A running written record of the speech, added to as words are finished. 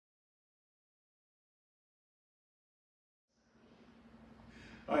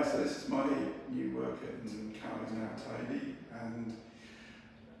Hi, so this is my new work in Cowley's Now Tidy, and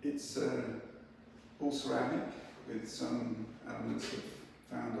it's all ceramic with some elements of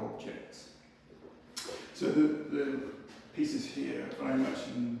found objects. So the pieces here are very much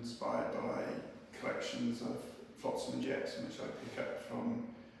inspired by collections of flotsam and jetsam, which I pick up from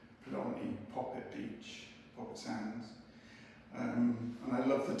predominantly Poppet Beach, Poppet Sands. And I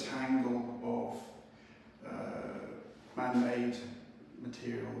love the tangle of man-made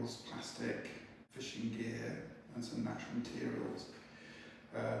materials, plastic, fishing gear, and some natural materials.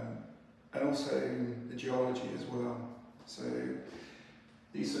 And also the geology as well. So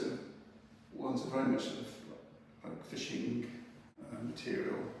these sort of ones are very much sort of like fishing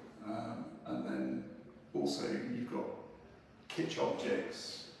material, and then also you've got kitsch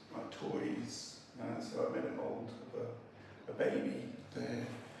objects like toys. So I made a mould of a baby there.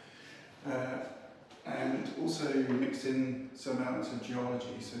 And also mixed in some elements of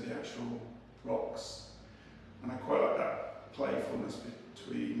geology, so the actual rocks. And I quite like that playfulness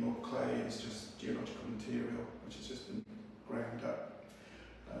between more clay is just geological material, which has just been ground up.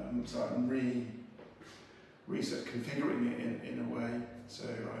 So I'm sort of configuring it in a way, so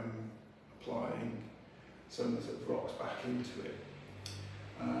I'm applying some sort of rocks back into it.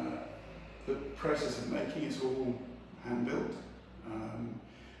 The process of making is all hand built,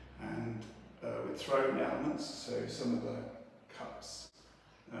 and with thrown elements, so some of the cups,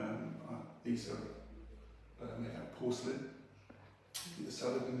 these are made out of porcelain, with the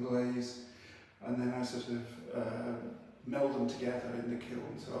silicone glaze, and then I sort of meld them together in the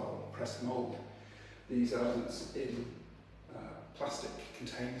kiln, so I'll press mould these elements in plastic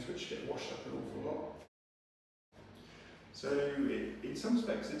containers which get washed up an awful lot. So in some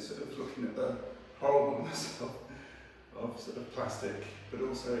respects it's sort of looking at the horribleness of sort of plastic, but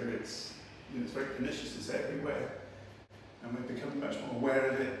also it's very pernicious, it's everywhere, and we're becoming much more aware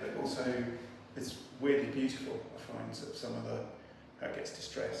of it, but also it's weirdly beautiful. I find sort of some of how it gets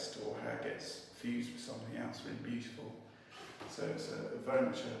distressed or how it gets fused with something else really beautiful. So it's very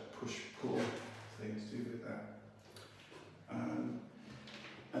much a push-pull thing to do with that.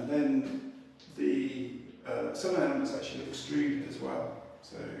 And then some elements actually look extruded as well.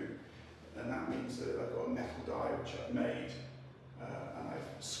 So, and that means that I've got a metal die which I've made, and I've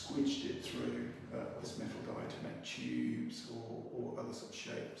squidged it through this metal die to make tubes or other sort of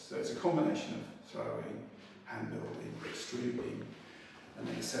shapes. So it's a combination of throwing, hand building, extruding, and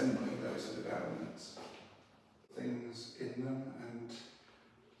then assembling those sort of elements, things in them. And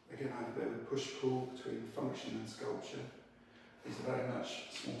again, I have a bit of a push-pull between function and sculpture. These are very much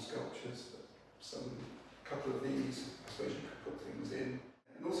small sculptures, but a couple of these, I suppose you could put things in.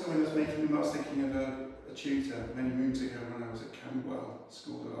 And also when I was making them, I was thinking of a tutor many moons ago when I was at Camberwell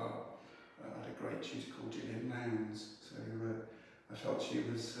School of Art. I had a great tutor called Gillian Lowndes, so I felt she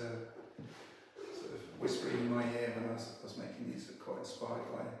was sort of whispering in my ear when I was making these, quite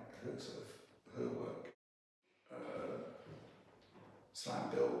inspired by her work.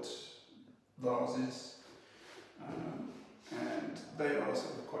 Slam-built vases, and they are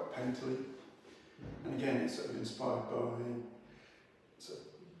sort of quite painterly. And again, it's sort of inspired by sort of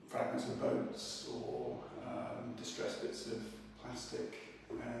fragments of boats or distressed bits of plastic,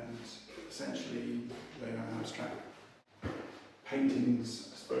 and essentially they are abstract paintings,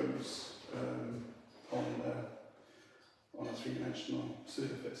 I suppose, on a three-dimensional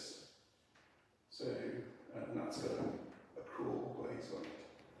surface. So, and that's a crawl glaze on it.